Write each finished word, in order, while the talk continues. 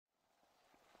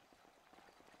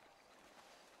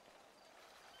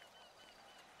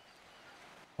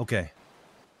Okay.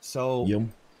 So Yep.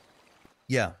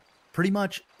 yeah, pretty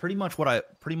much what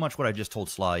I just told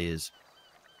Sly is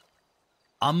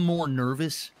I'm more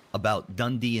nervous about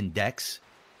Dundee and Dex.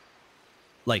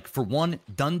 Like, for one,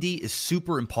 Dundee is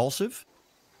super impulsive,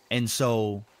 and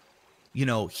so, you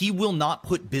know, he will not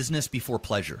put business before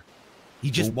pleasure.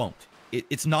 He just won't.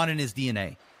 It's not in his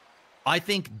DNA. I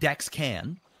think Dex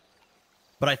can,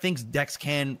 but I think Dex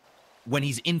can when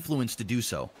he's influenced to do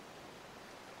so.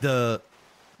 The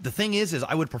thing is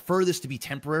I would prefer this to be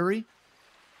temporary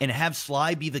and have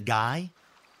Sly be the guy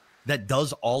that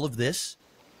does all of this,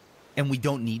 and we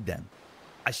don't need them.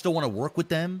 I still want to work with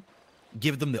them,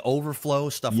 give them the overflow,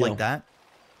 stuff like that.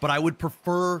 But I would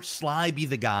prefer Sly be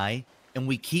the guy and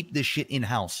we keep this shit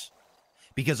in-house.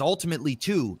 Because ultimately,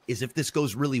 too, is if this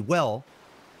goes really well,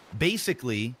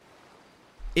 basically,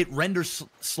 it renders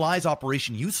Sly's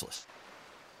operation useless.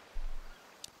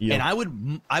 Yeah.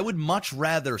 And I would much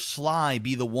rather Sly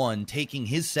be the one taking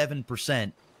his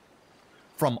 7%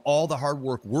 from all the hard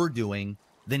work we're doing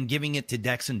than giving it to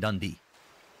Dex and Dundee.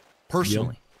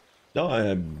 Personally. No,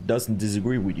 I doesn't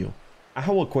disagree with you. I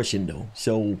have a question though.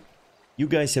 So you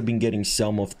guys have been getting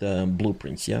some of the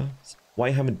blueprints, yeah?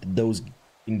 Why haven't those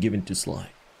been given to Sly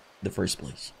in the first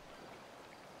place?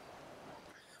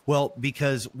 Well,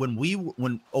 because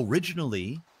when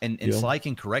originally, and Sly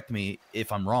can correct me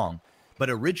if I'm wrong, but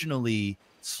originally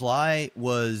Sly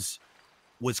was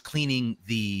cleaning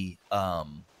the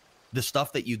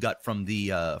stuff that you got from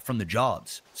the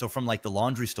jobs. So from like the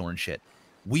laundry store and shit.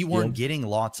 We weren't getting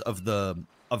lots of the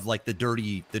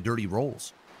dirty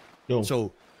rolls.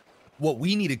 So what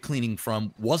we needed cleaning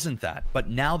from wasn't that. But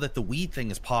now that the weed thing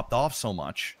has popped off so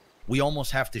much, we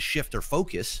almost have to shift our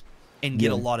focus and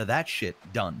get a lot of that shit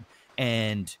done.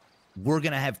 And we're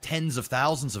going to have tens of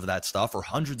thousands of that stuff or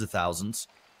hundreds of thousands.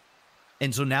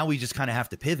 And so now we just kind of have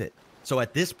to pivot. So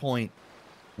at this point,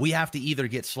 we have to either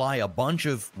get Sly a bunch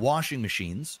of washing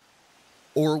machines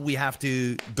or we have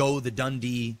to go the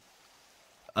Dundee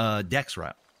Dex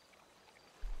route.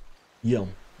 Yeah.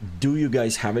 Do you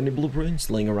guys have any blueprints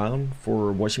laying around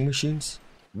for washing machines?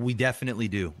 We definitely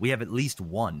do. We have at least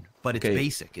one, but it's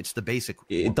basic. It's the basic.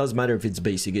 It doesn't matter if it's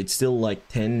basic. It's still like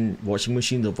 10 washing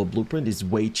machines of a blueprint. It's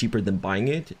way cheaper than buying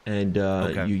it. And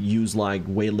you use like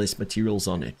way less materials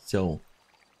on it. So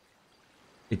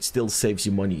it still saves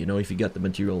you money, you know, if you get the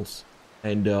materials.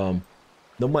 And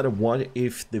no matter what,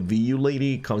 if the VU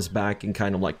lady comes back and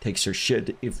kind of like takes her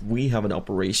shit, if we have an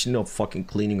operation of fucking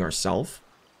cleaning ourselves,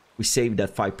 we save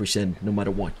that 5% no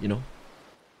matter what, you know?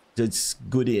 It's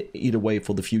good either way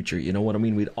for the future, you know what I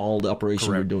mean, with all the operation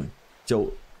we're doing.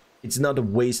 So it's not a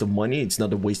waste of money, it's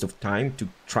not a waste of time to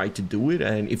try to do it.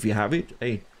 And if you have it,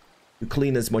 hey, you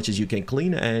clean as much as you can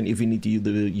clean. And if you need to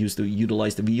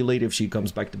utilize the VU lady, if she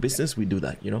comes back to business, we do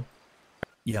that, you know?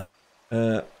 Yeah.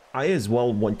 I as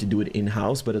well want to do it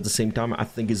in-house, but at the same time, I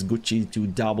think it's Gucci to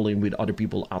dabble in with other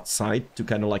people outside to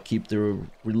kind of like keep the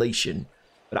relation.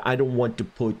 But I don't want to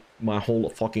put my whole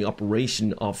fucking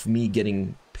operation of me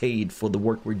getting paid for the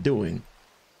work we're doing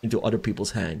into other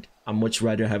people's hand. I'd much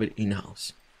rather have it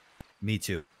in-house. Me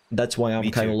too. That's why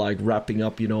I'm kind of like wrapping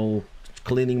up, you know,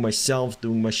 cleaning myself,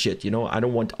 doing my shit, you know? I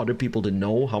don't want other people to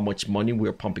know how much money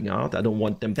we're pumping out. I don't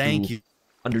want them to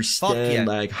understand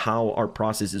like how our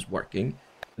process is working.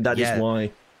 That is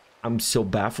why I'm so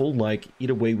baffled. Like,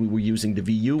 either way we were using the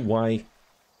VU, why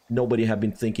nobody have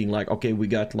been thinking like, okay, we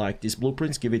got like these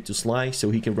blueprints, give it to Sly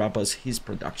so he can wrap us his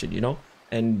production, you know,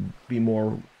 and be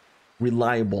more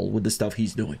reliable with the stuff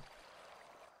he's doing.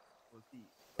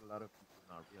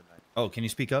 Oh, can you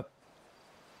speak up?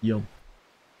 Yeah.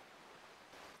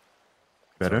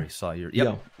 Better? Sorry,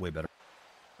 way better.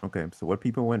 Okay, so what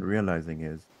people weren't realizing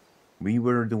is we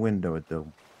were doing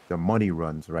the money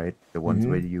runs, right? The ones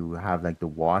where you have like the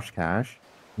wash cash.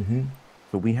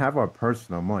 So we have our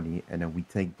personal money, and then we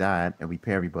take that and we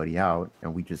pay everybody out,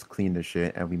 and we just clean the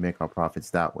shit and we make our profits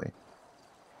that way.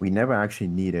 We never actually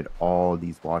needed all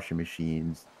these washing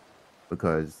machines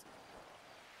because,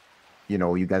 you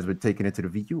know, you guys were taking it to the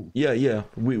VU. Yeah.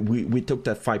 We took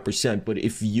that 5%, but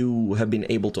if you have been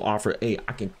able to offer, hey,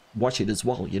 I can wash it as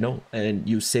well, you know, and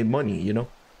you save money, you know,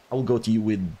 I will go to you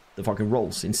with the fucking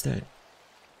rolls instead.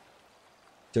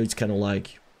 So it's kind of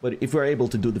like, but if we're able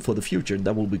to do it for the future,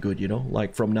 that will be good, you know?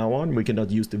 Like, from now on, we cannot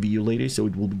use the VU lady, so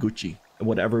it will be Gucci. And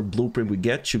whatever blueprint we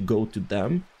get should go to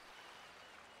them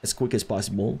as quick as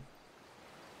possible.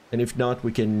 And if not,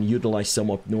 we can utilize some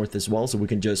up north as well, so we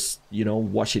can just, you know,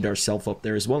 wash it ourselves up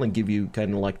there as well and give you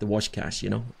kind of like the wash cash, you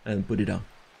know? And put it out.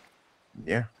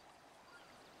 Yeah.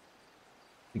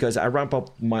 Because I ramp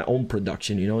up my own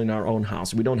production, you know, in our own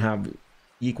house. We don't have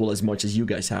equal as much as you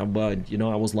guys have, but, you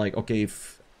know, I was like, okay,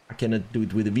 if I cannot do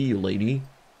it with a VU lady.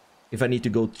 If I need to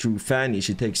go through Fanny,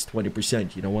 she takes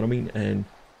 20%, you know what I mean? And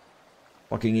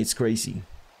fucking it's crazy.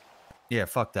 Yeah,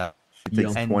 fuck that. She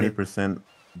takes 20%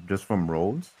 just from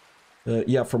rolls?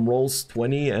 Yeah, from rolls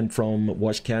 20, and from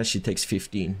wash cash she takes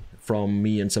 15. From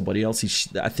me and somebody else,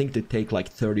 I think they take like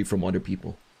 30 from other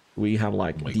people. We have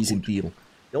like a decent deal.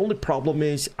 The only problem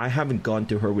is I haven't gone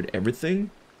to her with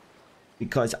everything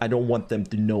because I don't want them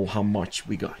to know how much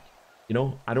we got. You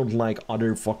know, I don't like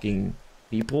other fucking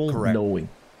people knowing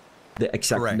the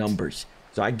exact numbers.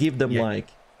 So I give them like,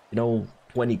 you know,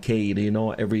 20K, you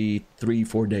know, every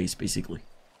 3-4 days basically.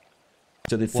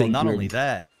 So they think not only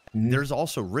that, there's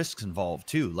also risks involved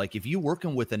too. Like if you're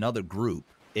working with another group,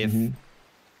 if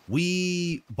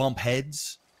we bump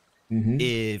heads,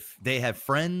 if they have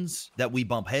friends that we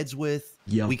bump heads with,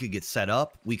 we could get set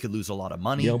up. We could lose a lot of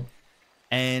money.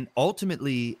 And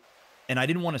ultimately, and I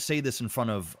didn't want to say this in front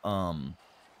of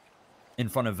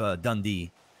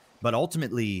Dundee, but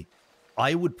ultimately,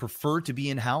 I would prefer to be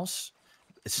in-house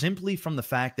simply from the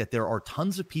fact that there are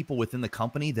tons of people within the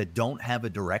company that don't have a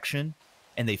direction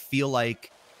and they feel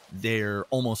like they're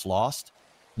almost lost.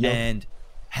 And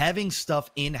having stuff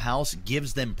in-house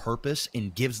gives them purpose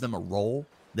and gives them a role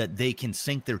that they can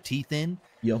sink their teeth in.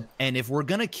 And if we're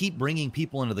going to keep bringing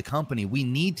people into the company, we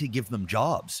need to give them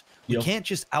jobs. We can't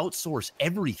just outsource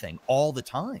everything all the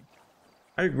time.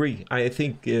 I agree. I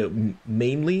think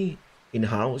mainly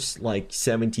in-house, like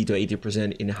 70 to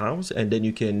 80% in-house, and then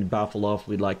you can baffle off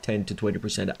with like 10 to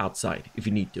 20% outside if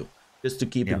you need to, just to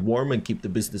keep it warm and keep the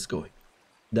business going.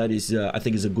 That is, I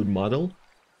think, is a good model.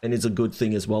 And it's a good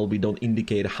thing as well. We don't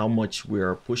indicate how much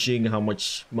we're pushing, how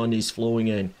much money is flowing,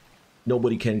 and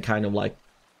nobody can kind of like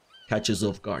catch us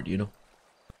off guard, you know?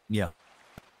 Yeah.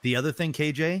 The other thing,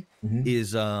 KJ,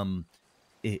 is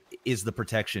the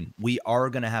protection. We are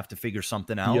going to have to figure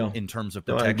something out in terms of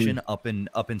protection up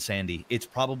in Sandy. It's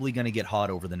probably going to get hot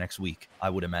over the next week,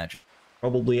 I would imagine.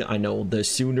 Probably, I know. The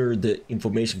sooner the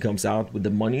information comes out with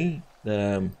the money,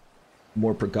 the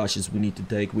more precautions we need to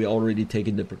take. We're already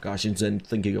taking the precautions and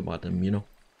thinking about them, you know?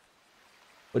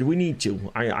 But we need to.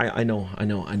 I know.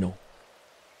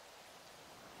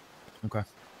 Okay.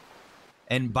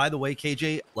 And by the way,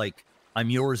 KJ, like, I'm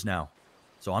yours now.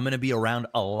 So I'm going to be around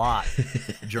a lot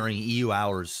during EU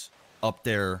hours up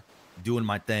there doing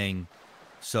my thing.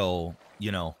 So,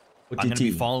 you know, I'm going to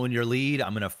be following your lead.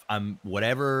 I'm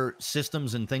whatever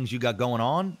systems and things you got going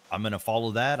on, I'm going to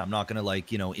follow that. I'm not going to,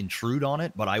 like, you know, intrude on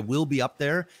it, but I will be up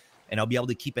there and I'll be able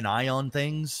to keep an eye on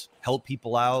things, help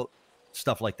people out,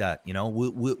 stuff like that. You know, we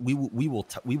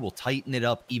will tighten it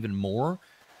up even more,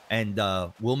 and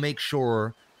we'll make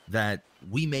sure that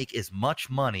we make as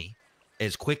much money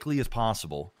as quickly as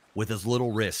possible with as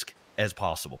little risk as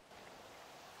possible.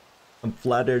 I'm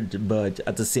flattered, but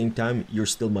at the same time, you're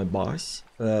still my boss.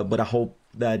 But I hope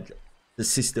that the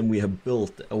system we have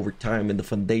built over time and the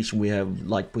foundation we have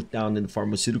like put down in the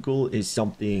pharmaceutical is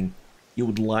something you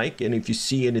would like. And if you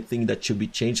see anything that should be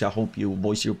changed, I hope you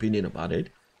voice your opinion about it.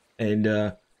 And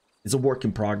it's a work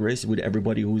in progress with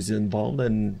everybody who's involved.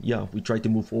 And yeah, we try to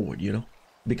move forward, you know,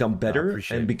 become better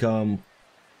and become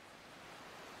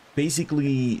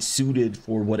basically suited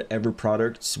for whatever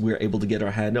products we're able to get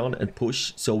our hand on and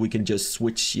push, so we can just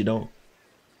switch, you know,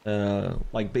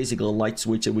 like basically a light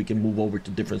switch, and we can move over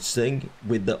to different thing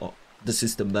with the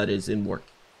system that is in work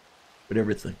with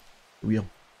everything. Yeah.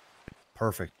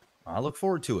 Perfect. I look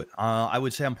forward to it. I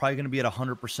would say I'm probably going to be at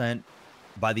 100%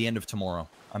 by the end of tomorrow.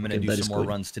 I'm going to do some more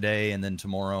runs today and then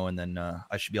tomorrow, and then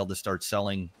I should be able to start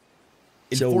selling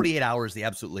in 48 hours, the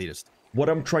absolute latest. What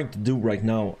I'm trying to do right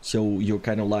now, so you're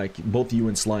kind of like, both you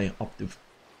and Sly up to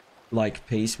like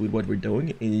pace with what we're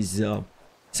doing, is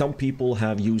some people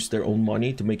have used their own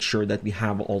money to make sure that we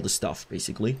have all the stuff,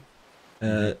 basically.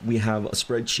 We have a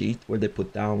spreadsheet where they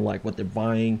put down like what they're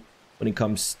buying when it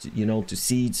comes to, you know, to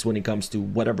seeds, when it comes to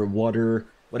whatever water,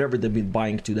 whatever they've been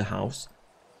buying to the house.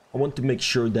 I want to make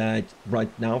sure that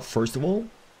right now, first of all,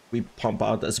 we pump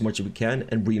out as much as we can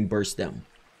and reimburse them.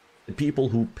 The people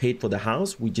who paid for the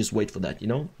house, we just wait for that, you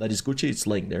know? That is Gucci, it's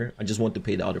laying there. I just want to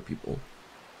pay the other people.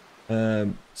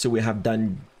 So we have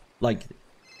done, like,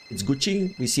 it's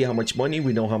Gucci. We see how much money,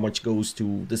 we know how much goes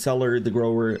to the seller, the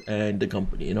grower, and the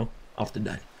company, you know, after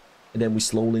that. And then we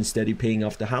slowly and steady paying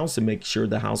off the house and make sure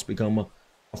the house become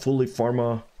a fully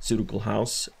pharmaceutical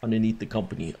house underneath the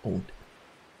company owned.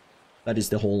 That is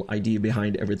the whole idea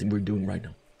behind everything we're doing right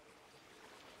now.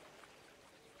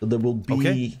 So there will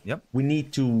be, we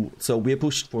need to, so we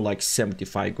pushed for like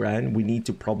 75 grand. We need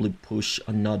to probably push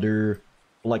another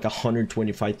like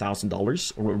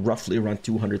 $125,000 or roughly around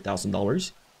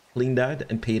 $200,000. Clean that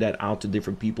and pay that out to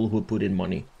different people who put in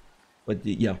money. But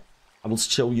yeah, I will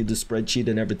show you the spreadsheet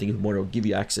and everything tomorrow. Give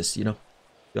you access, you know,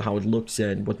 to how it looks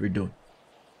and what we're doing.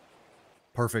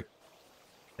 Perfect.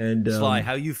 And Sly,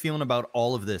 how you feeling about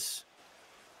all of this?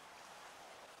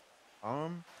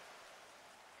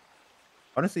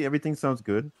 Honestly, everything sounds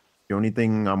good. The only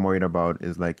thing I'm worried about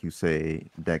is, like you say,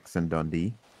 Dex and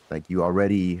Dundee. Like, you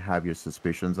already have your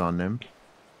suspicions on them.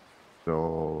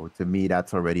 So to me,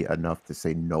 that's already enough to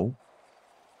say no.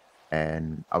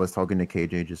 And I was talking to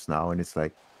KJ just now, and it's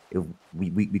like, if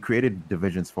we created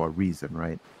divisions for a reason,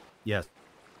 right? Yes.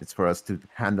 It's for us to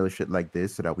handle shit like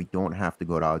this so that we don't have to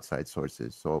go to outside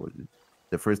sources. So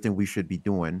the first thing we should be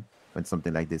doing when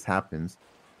something like this happens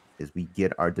is we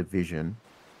get our division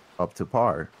up to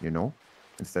par, you know,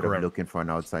 instead of looking for an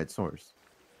outside source.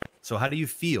 So how do you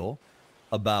feel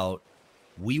about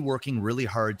we working really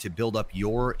hard to build up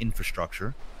your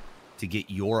infrastructure to get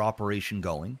your operation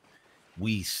going?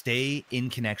 We stay in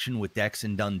connection with Dex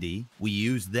and Dundee. We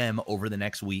use them over the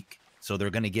next week. So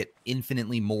they're going to get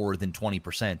infinitely more than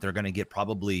 20%. They're going to get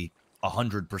probably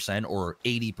 100% or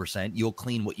 80%. You'll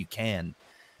clean what you can,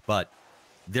 but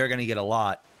they're going to get a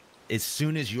lot. As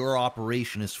soon as your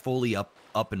operation is fully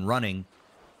up and running,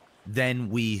 then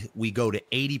we go to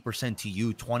 80% to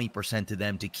you, 20% to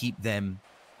them to keep them,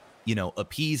 you know,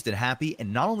 appeased and happy.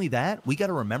 And not only that, we got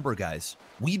to remember, guys,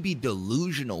 we'd be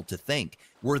delusional to think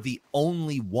we're the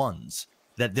only ones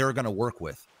that they're going to work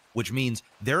with, which means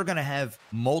they're going to have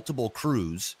multiple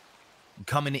crews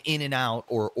coming in and out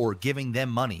or giving them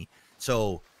money.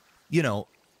 So, you know,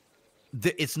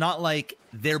 it's not like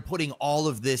they're putting all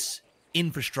of this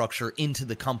infrastructure into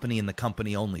the company and the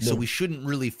company only. No. So we shouldn't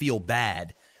really feel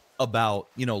bad about,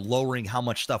 you know, lowering how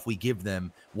much stuff we give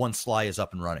them once Sly is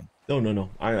up and running. No.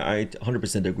 I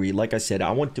 100% agree. Like I said,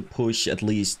 I want to push at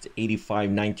least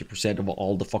 85-90% of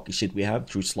all the fucking shit we have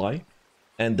through Sly.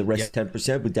 And the rest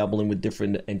 10%, we're dabbling with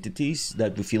different entities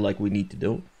that we feel like we need to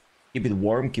do. Keep it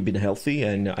warm, keep it healthy,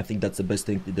 and I think that's the best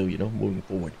thing to do, you know, moving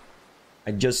forward.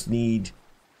 I just need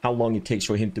how long it takes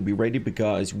for him to be ready,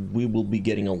 because we will be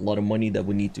getting a lot of money that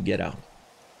we need to get out.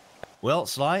 Well,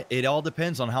 Sly, it all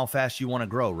depends on how fast you want to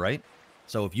grow, right?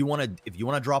 So if you want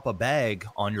to drop a bag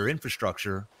on your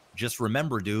infrastructure, just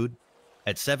remember, dude,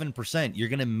 at 7%, you're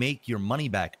going to make your money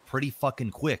back pretty fucking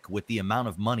quick with the amount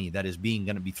of money that is going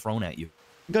to be thrown at you.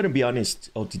 I'm gonna be honest,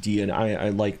 OTT, and I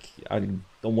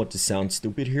don't want to sound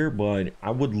stupid here, but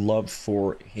I would love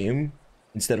for him,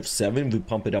 instead of 7, we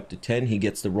pump it up to 10. He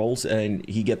gets the rolls, and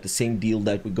he get the same deal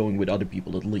that we're going with other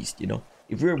people, at least, you know.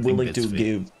 If we're willing to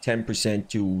give 10%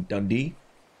 to Dundee,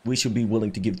 we should be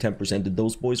willing to give 10% to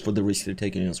those boys for the risk they're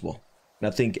taking as well. And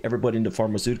I think everybody in the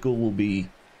pharmaceutical will be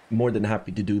more than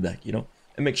happy to do that, you know,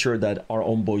 and make sure that our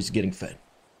own boys are getting fed.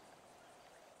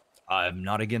 I'm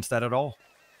not against that at all.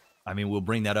 I mean, we'll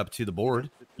bring that up to the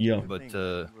board. Yeah, but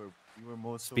we were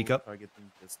more speak up.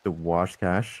 Targeting just the wash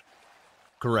cash.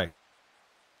 Correct.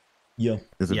 Yeah.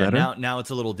 Is it better? Now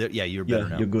it's a little yeah, you're better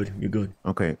now. You're good.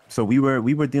 Okay. So we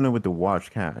were dealing with the wash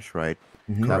cash, right?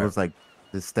 Mm-hmm. That was like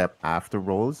the step after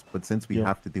rolls, but since we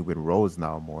have to deal with rolls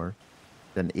now more,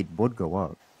 then it would go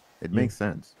up. It makes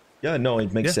sense. Yeah, no,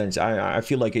 it makes sense. I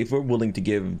feel like if we're willing to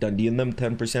give Dundee and them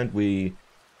 10%, we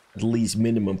at least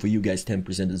minimum for you guys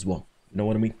 10% as well. You know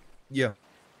what I mean? Yeah.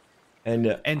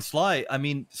 And Sly, I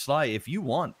mean, Sly, if you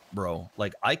want, bro,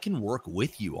 like, I can work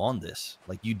with you on this.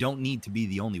 Like, you don't need to be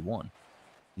the only one,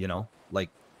 you know? Like,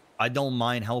 I don't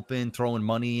mind helping, throwing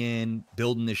money in,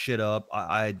 building this shit up.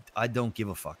 I don't give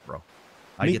a fuck, bro.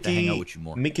 I get to hang out with you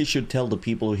more. Mickey should tell the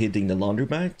people hitting the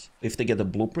laundromat, if they get a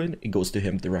blueprint, it goes to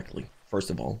him directly, first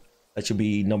of all. That should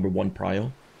be number 1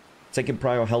 prio. Second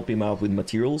prio, help him out with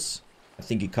materials. I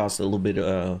think it costs a little bit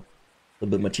of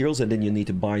materials, and then you need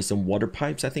to buy some water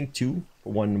pipes, I think 2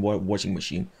 for 1 washing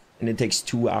machine, and it takes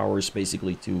 2 hours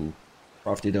basically to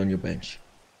craft it on your bench.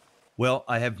 Well,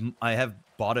 I have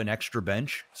bought an extra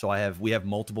bench, so we have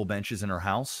multiple benches in our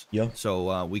house. Yeah.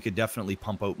 So we could definitely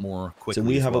pump out more quickly. So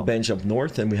we have a bench up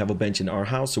north, and we have a bench in our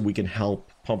house, so we can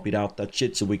help pump it out that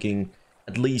shit. So we can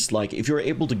at least, like, if you're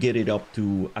able to get it up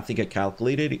to, I think I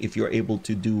calculated, if you're able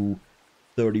to do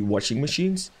 30 washing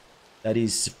machines, that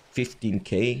is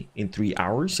 15K in 3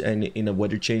 hours, and in a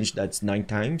weather change that's 9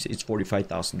 times, it's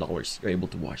 $45,000 you're able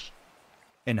to wash.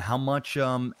 And how much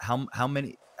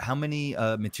how many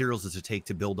materials does it take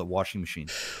to build a washing machine?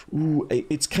 Ooh,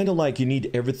 it's kind of like you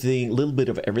need everything, a little bit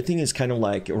of everything. Is kind of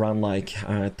like around like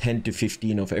 10 to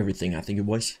 15 of everything, I think it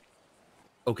was.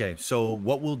 Okay, so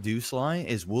what we'll do, Sly,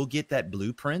 is we'll get that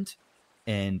blueprint,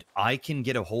 and I can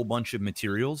get a whole bunch of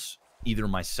materials, either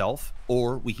myself,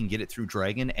 or we can get it through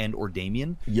Dragon and or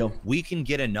Damien. Yo. We can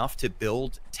get enough to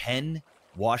build 10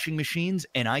 washing machines,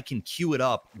 and I can queue it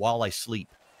up while I sleep.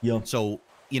 Yeah. So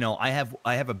I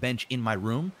have a bench in my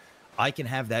room. I can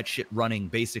have that shit running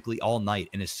basically all night,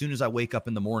 and as soon as I wake up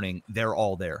in the morning, they're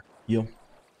all there. Yeah.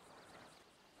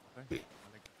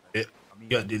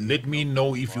 Yeah, let me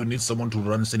know if you need someone to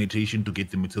run sanitation to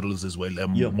get the materials as well.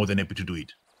 I'm more than happy to do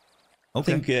it.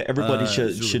 Okay. I think everybody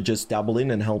should just dabble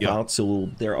in and help out so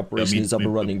their operation is up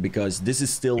and running, because this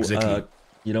is still,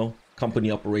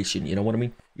 company operation. You know what I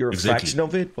mean? You're a fraction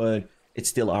of it, but it's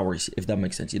still ours, if that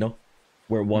makes sense,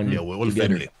 We're one. Yeah, we're all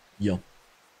family. Yeah.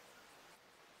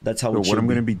 That's how so what I'm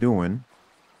going to be doing,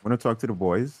 I'm going to talk to the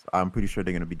boys. I'm pretty sure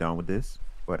they're going to be down with this.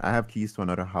 But I have keys to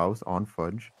another house on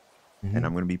Fudge. And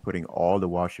I'm going to be putting all the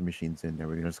washing machines in there.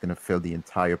 We're just going to fill the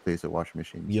entire place with washing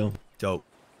machines. Yo. Dope.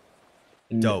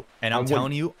 And I'm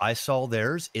telling you, I saw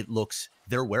theirs. It looks,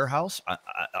 their warehouse,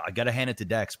 I got to hand it to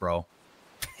Dex, bro.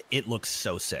 It looks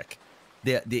so sick.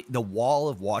 The wall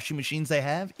of washing machines they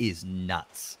have is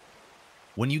nuts.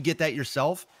 When you get that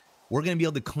yourself, we're going to be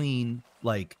able to clean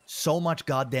like so much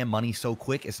goddamn money so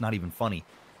quick. It's not even funny.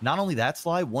 Not only that,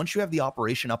 Sly, once you have the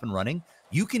operation up and running,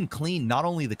 you can clean not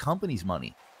only the company's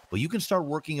money, but you can start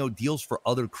working out deals for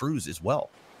other crews as well.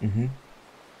 Mm-hmm.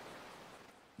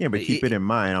 Yeah, but keep it in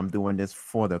mind, I'm doing this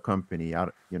for the company,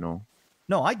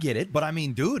 No, I get it. But I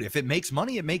mean, dude, if it makes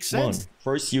money, it makes sense.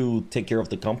 First, you take care of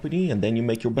the company, and then you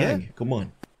make your bag. Yeah. Come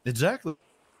on. Exactly.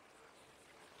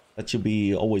 That should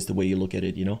be always the way you look at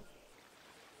it,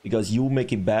 Because you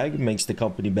making bag makes the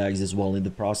company bags as well in the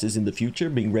process in the future,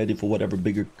 being ready for whatever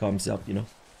bigger comes up,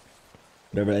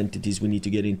 Whatever entities we need to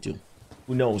get into.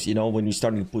 Who knows, when you're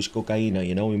starting to push cocaine,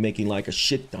 we're making like a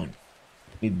shit ton.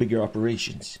 Need bigger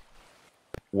operations.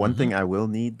 One thing I will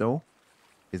need, though,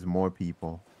 is more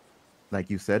people. Like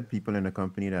you said, people in the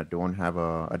company that don't have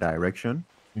a direction.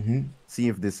 Mm-hmm. See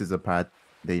if this is a path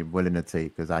they're willing to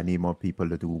take, because I need more people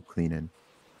to do cleaning.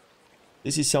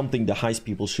 This is something the heist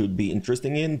people should be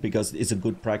interested in, because it's a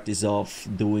good practice of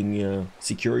doing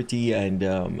security and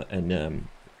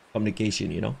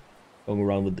communication, going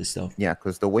around with this stuff. Yeah,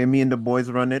 because the way me and the boys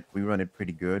run it, we run it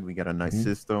pretty good. We got a nice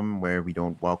system where we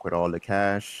don't walk with all the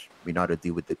cash. We know how to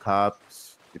deal with the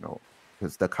cops,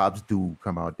 because the cops do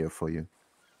come out there for you.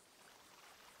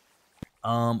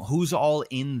 Who's all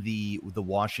in the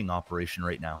washing operation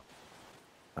right now?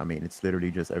 I mean, it's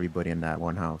literally just everybody in that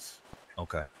one house.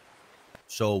 Okay.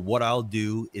 So what I'll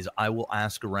do is I will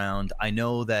ask around. I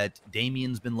know that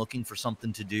Damien's been looking for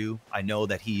something to do. I know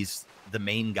that he's the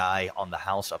main guy on the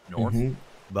house up north,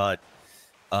 but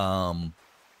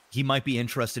he might be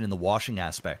interested in the washing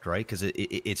aspect, right? Because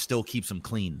it still keeps him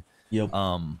clean. Yep.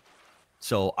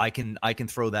 So I can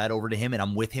throw that over to him, and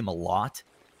I'm with him a lot.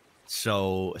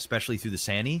 So especially through the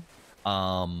Sani,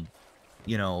 outside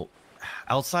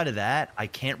of that, I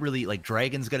can't really, like,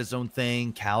 Dragon's got his own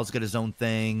thing, Cal's got his own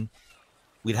thing.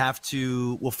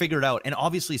 We'll figure it out. And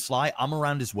obviously, Sly, I'm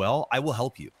around as well. I will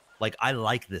help you. Like, I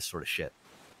like this sort of shit.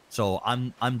 So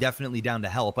I'm definitely down to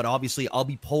help. But obviously, I'll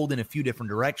be pulled in a few different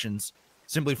directions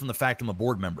simply from the fact I'm a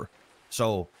board member.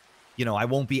 So, I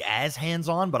won't be as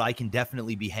hands-on, but I can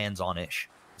definitely be hands-on-ish.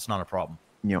 It's not a problem.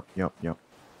 Yep.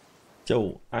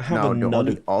 So I have the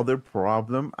only other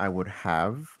problem I would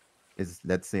have is,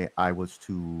 let's say I was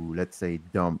to,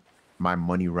 dump my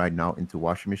money right now into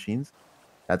washing machines.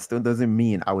 That still doesn't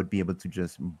mean I would be able to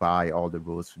just buy all the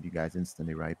rolls for you guys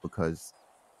instantly, right? Because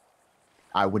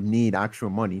I would need actual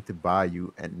money to buy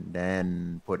you and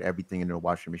then put everything in the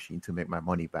washing machine to make my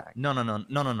money back. No.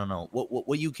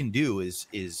 What you can do is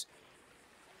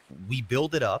we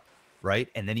build it up, right?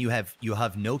 And then you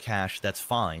have no cash. That's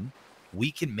fine. We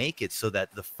can make it so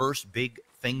that the first big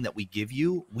thing that we give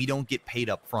you, we don't get paid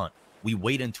up front. We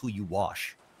wait until you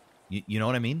wash. You know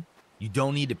what I mean? You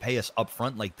don't need to pay us up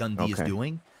front like Dundee is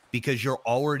doing, because you're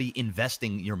already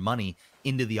investing your money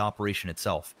into the operation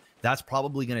itself. That's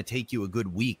probably going to take you a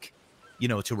good week,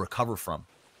 to recover from.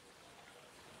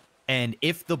 And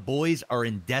if the boys are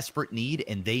in desperate need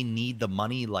and they need the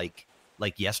money like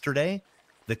yesterday,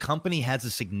 the company has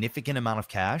a significant amount of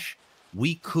cash.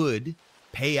 We could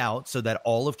pay out so that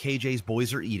all of KJ's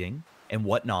boys are eating and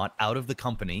whatnot out of the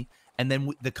company, and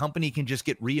then the company can just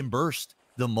get reimbursed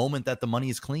the moment that the money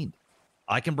is cleaned.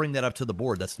 I can bring that up to the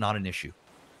board. That's not an issue.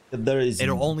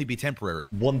 It'll only be temporary.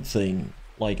 One thing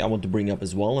I want to bring up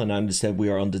as well, and I understand we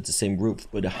are under the same roof,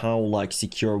 but how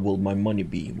secure will my money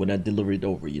be when I deliver it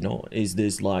over? Is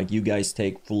this you guys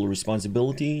take full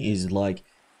responsibility? Is it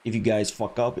if you guys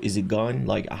fuck up, is it gone?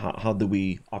 How do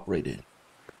we operate it?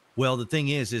 Well, the thing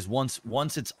is once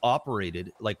it's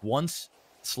operated, once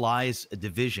Sly's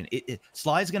division,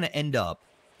 Sly's going to end up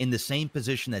in the same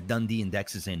position that Dundee and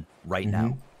Dex is in right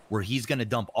now, where he's going to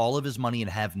dump all of his money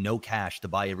and have no cash to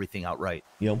buy everything outright.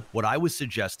 Yep. What I was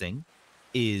suggesting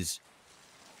is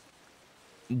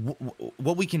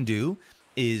what we can do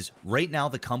is right now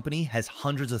the company has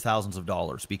hundreds of thousands of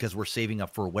dollars because we're saving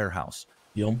up for a warehouse.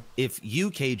 Yep. If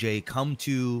you, KJ, come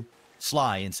to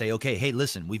Sly and say, okay, hey,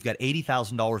 listen, we've got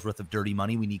 $80,000 worth of dirty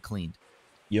money we need cleaned.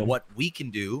 Yep. What we can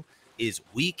do is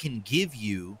we can give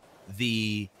you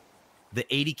the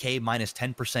 80K minus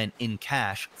 10% in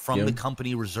cash from the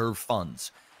company reserve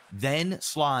funds. Then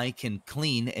Sly can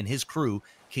clean, and his crew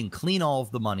can clean all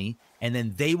of the money, and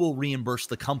then they will reimburse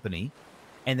the company.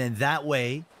 And then that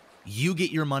way you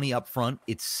get your money up front.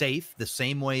 It's safe the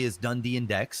same way as Dundee and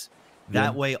Dex.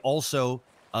 That way also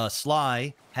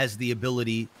Sly has the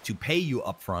ability to pay you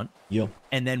up front.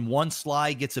 And then once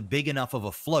Sly gets a big enough of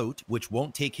a float, which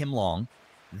won't take him long,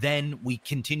 then we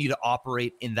continue to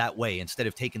operate in that way. Instead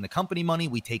of taking the company money,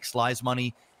 we take Sly's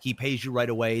money. He pays you right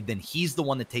away. Then he's the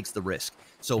one that takes the risk.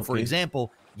 So, for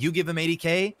example, you give him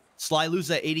 80K, Sly loses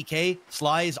that 80K,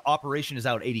 Sly's operation is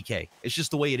out 80K. It's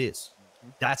just the way it is.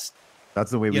 That's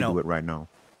the way we do it right now.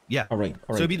 Yeah. All right.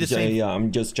 So it'd be the same. Yeah,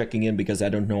 I'm just checking in because I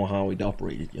don't know how it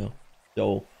operated. Yeah.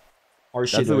 So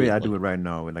that's the way I do it right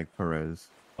now with like Perez.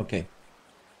 Okay.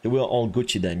 We're all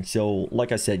Gucci then. So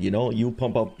like I said, you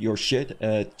pump up your shit.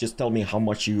 Just tell me how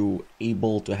much you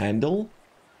able to handle,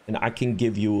 and I can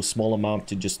give you a small amount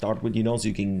to just start with, so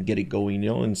you can get it going,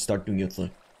 and start doing your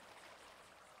thing.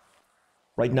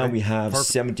 Right now we have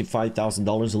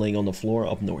 $75,000 laying on the floor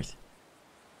up north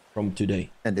from today.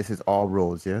 And this is all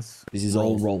rolls, yes? This is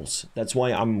all rolls. That's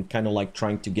why I'm kind of like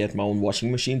trying to get my own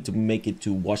washing machine to make it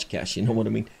to wash cash. You know what I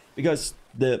mean? Because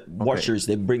the washers,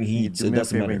 they bring heat, so it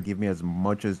doesn't matter. Give me as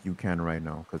much as you can right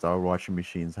now, because our washing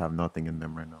machines have nothing in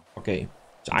them right now. Okay.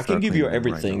 So I can give you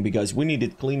everything because we need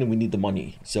it clean and we need the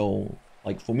money. So,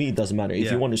 like, for me, it doesn't matter. If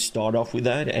you want to start off with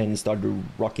that and start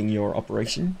rocking your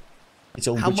operation, it's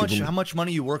all how much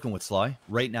money are you working with, Sly,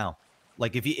 right now?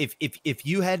 Like, if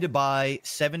you had to buy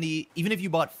 70, even if you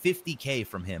bought 50K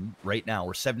from him right now,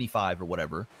 or 75 or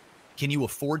whatever, can you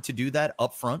afford to do that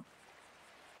up front?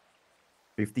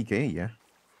 50K, yeah.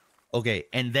 Okay,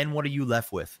 and then what are you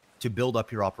left with to build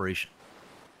up your operation?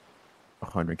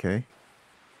 100K.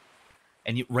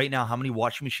 And right now, how many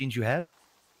washing machines you have?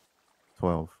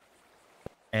 12.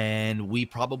 And we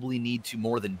probably need to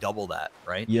more than double that,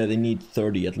 right? Yeah, they need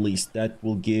 30 at least. That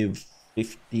will give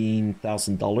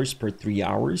 $15,000 per 3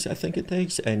 hours, I think it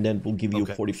takes, and then we'll give you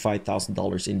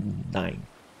 $45,000 in 9,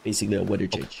 basically a weather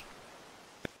change.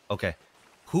 Okay.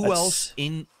 Who else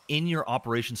in your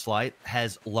operation, Sly,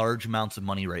 has large amounts of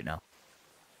money right now?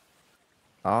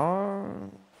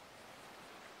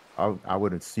 I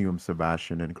would assume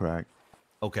Sebastian and Crack.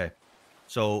 Okay.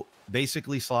 So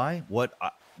basically, Sly,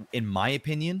 in my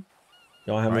opinion,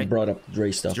 no, I haven't brought up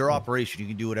Dre stuff. It's your operation. You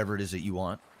can do whatever it is that you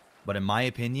want. But in my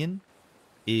opinion,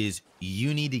 is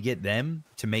you need to get them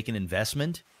to make an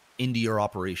investment into your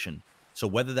operation. So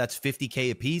whether that's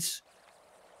 50K a piece,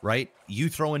 right? You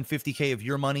throw in 50K of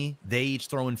your money, they each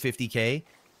throw in 50K.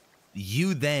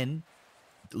 You then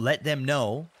let them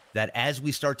know that as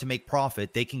we start to make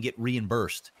profit, they can get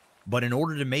reimbursed. But in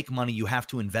order to make money, you have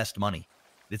to invest money.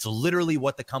 It's literally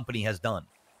what the company has done.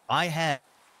 And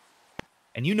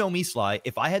you know me, Sly,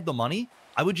 if I had the money,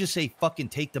 I would just say fucking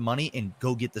take the money and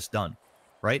go get this done,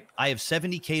 right? I have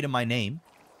 70K to my name,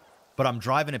 but I'm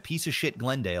driving a piece of shit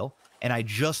Glendale, and I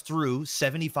just threw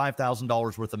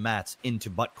 $75,000 worth of mats into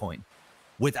Buttcoin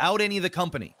without any of the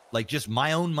company, like just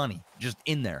my own money, just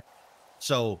in there.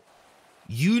 So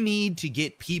you need to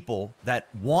get people that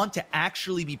want to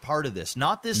actually be part of this,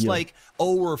 not this like,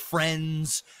 oh, we're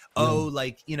friends,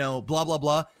 like, blah, blah,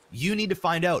 blah. You need to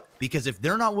find out, because if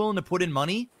they're not willing to put in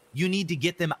money, you need to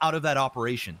get them out of that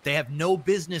operation. They have no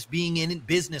business being in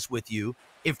business with you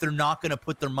if they're not going to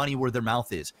put their money where their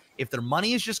mouth is. If their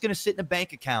money is just going to sit in a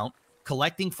bank account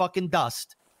collecting fucking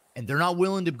dust, and they're not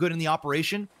willing to get in the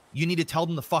operation, you need to tell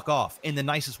them to fuck off in the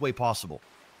nicest way possible.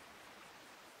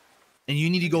 And you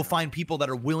need to go find people that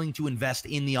are willing to invest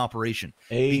in the operation.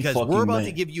 Because we're about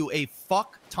to give you a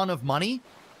fuck ton of money,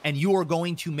 and you are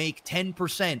going to make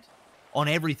 10% on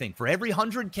everything. For every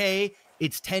 100K,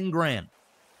 it's 10 grand.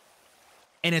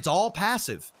 And it's all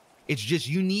passive. It's just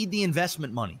you need the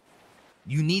investment money.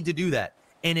 You need to do that.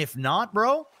 And if not,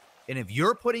 bro, and if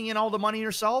you're putting in all the money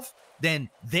yourself, then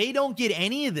they don't get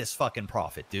any of this fucking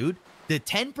profit, dude. The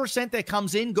 10% that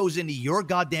comes in goes into your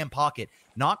goddamn pocket.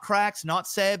 Not Cracks, not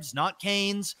Sebs, not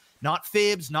Canes, not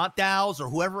Fibs, not Dows, or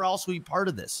whoever else will be part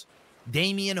of this.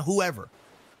 Damien, whoever.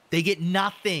 They get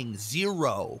nothing.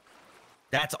 Zero.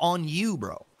 That's on you,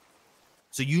 bro.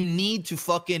 So you need to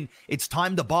fucking, it's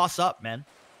time to boss up, man.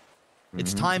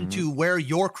 It's time to wear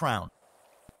your crown.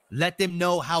 Let them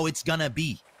know how it's gonna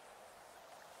be.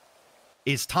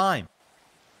 It's time.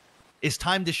 It's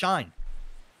time to shine.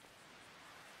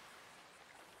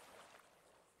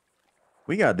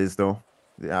 We got this though.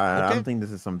 I Okay. don't think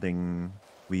this is something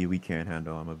we can't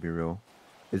handle. I'm gonna be real.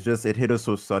 It's just it hit us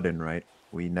so sudden, right?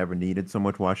 We never needed so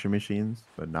much washing machines,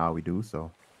 but now we do.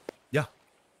 So Yeah.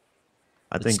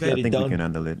 I Let's think get it we done. can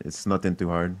handle it. It's nothing too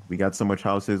hard. We got so much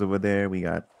houses over there. We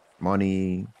got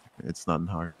money. It's nothing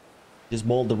hard. Just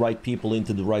mold the right people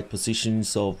into the right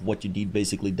positions of what you need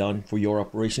basically done for your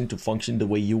operation to function the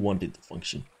way you want it to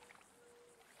function.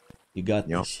 You got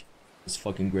this. It's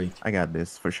fucking great. I got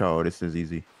this for sure. This is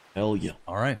easy. Hell yeah.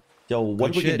 All right. So what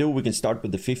Good we can shit. do, we can start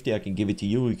with the 50. I can give it to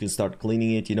you. You can start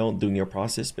cleaning it, you know, doing your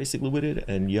process basically with it.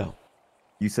 And yeah.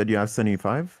 You said you have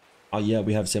 75? Oh yeah,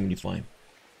 we have 75.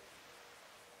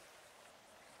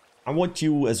 I want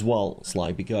you as well,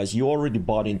 Sly, because you already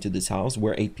bought into this house.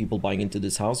 We're 8 people buying into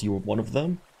this house. You were one of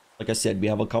them. Like I said, we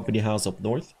have a company house up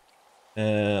north.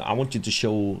 I want to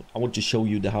show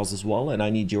you the house as well, and I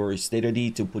need your state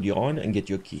ID to put you on and get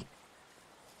your key.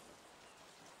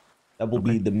 That will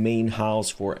be the main house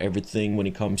for everything when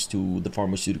it comes to the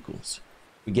pharmaceuticals.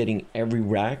 We're getting every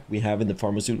rack we have in the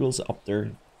pharmaceuticals up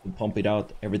there to pump it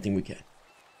out everything we can.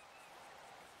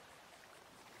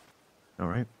 All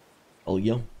right. Oh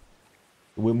yeah.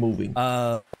 We're moving.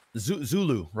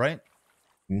 Zulu, right?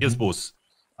 Yes, boss.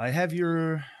 I have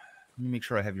your. Let me make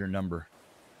sure I have your number.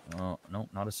 Oh no,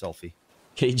 not a selfie.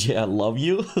 KJ, I love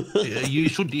you. You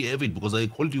should have it because I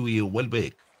called you a while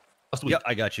back. Last week. Yeah,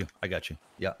 I got you.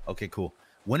 Yeah. Okay, cool.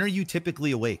 When are you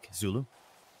typically awake, Zulu?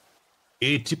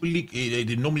 Typically,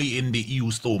 normally in the EU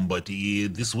storm, but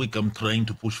this week I'm trying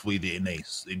to push for the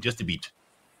NAs just a bit.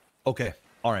 Okay.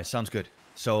 All right. Sounds good.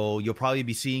 So you'll probably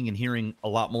be seeing and hearing a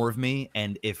lot more of me.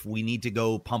 And if we need to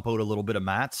go pump out a little bit of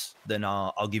mats, then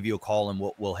I'll give you a call and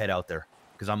we'll head out there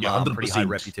because I'm pretty high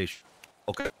reputation.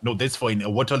 Okay. No, that's fine.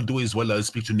 What I'll do is, I'll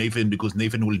speak to Nathan because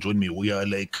Nathan will join me. We are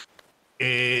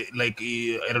I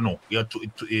don't know, we are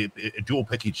a dual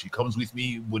package. He comes with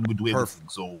me when we do everything.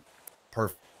 So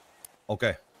perfect.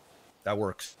 Okay, that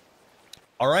works.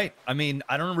 All right. I mean,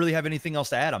 I don't really have anything else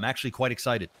to add. I'm actually quite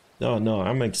excited. No,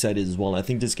 I'm excited as well. I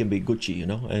think this can be Gucci, you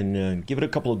know, and give it a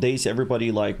couple of days.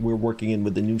 Everybody, like, we're working in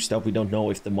with the new stuff. We don't know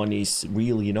if the money's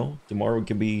real, you know. Tomorrow it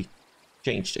can be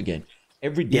changed again.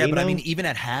 Every day. Yeah, but now, I mean, even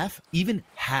half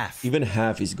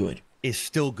is good. Is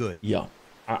still good. Yeah,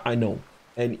 I know.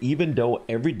 And even though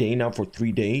every day now for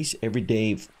 3 days, every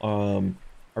day are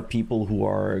people who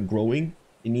are growing,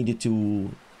 they needed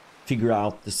to figure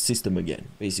out the system again,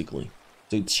 basically.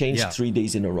 So it changed 3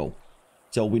 days in a row.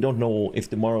 So we don't know if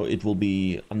tomorrow it will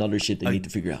be another shit they need to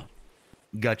figure out.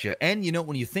 Gotcha. And, you know,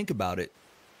 when you think about it,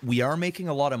 we are making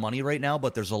a lot of money right now,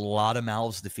 but there's a lot of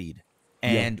mouths to feed.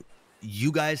 And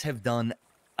you guys have done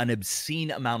an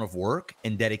obscene amount of work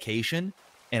and dedication.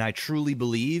 And I truly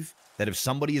believe that if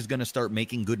somebody is going to start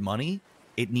making good money,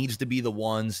 it needs to be the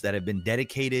ones that have been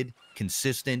dedicated,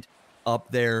 consistent, up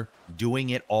there, doing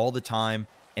it all the time.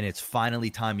 And it's finally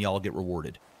time y'all get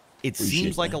rewarded. It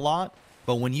seems like a lot,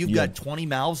 but when you've got 20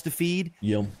 mouths to feed,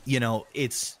 you know,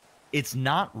 it's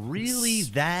not really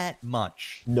that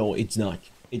much. No, it's not.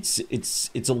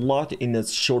 It's a lot in a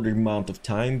shorter amount of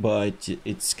time, but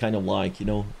it's kind of like, you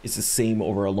know, it's the same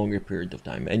over a longer period of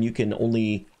time. And you can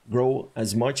only grow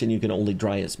as much and you can only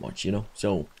dry as much, you know?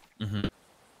 So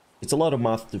it's a lot of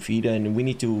mouth to feed, and we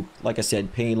need to, like I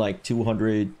said, pay like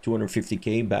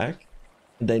 250K back.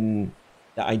 And then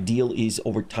the ideal is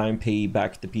over time pay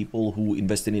back the people who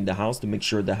invested in the house to make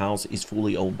sure the house is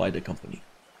fully owned by the company.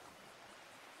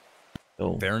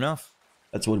 So fair enough.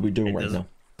 That's what we're doing right now.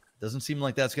 Doesn't seem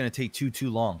like that's going to take too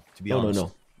long, to be honest. No.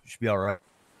 You should be all right.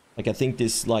 Like, I think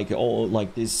this, like, this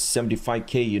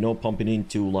 75K, you know, pumping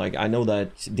into, like, I know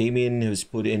that Damien has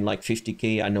put in like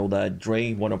 50K. I know that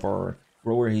Dre, one of our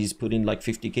grower, he's put in like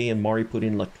 50K, and Mari put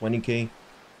in like 20K.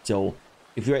 So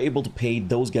if you're able to pay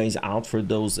those guys out for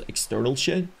those external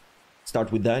shit,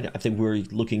 start with that. I think we're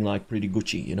looking like pretty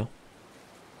Gucci, you know?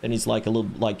 And it's like a little,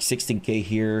 like 16K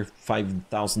here,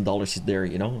 $5,000 is there,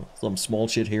 you know? Some small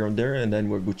shit here and there, and then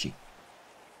we're Gucci.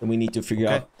 And we need to figure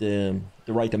out the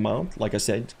right amount. Like I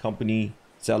said, company,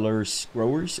 sellers,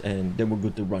 growers, and then we're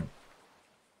good to run.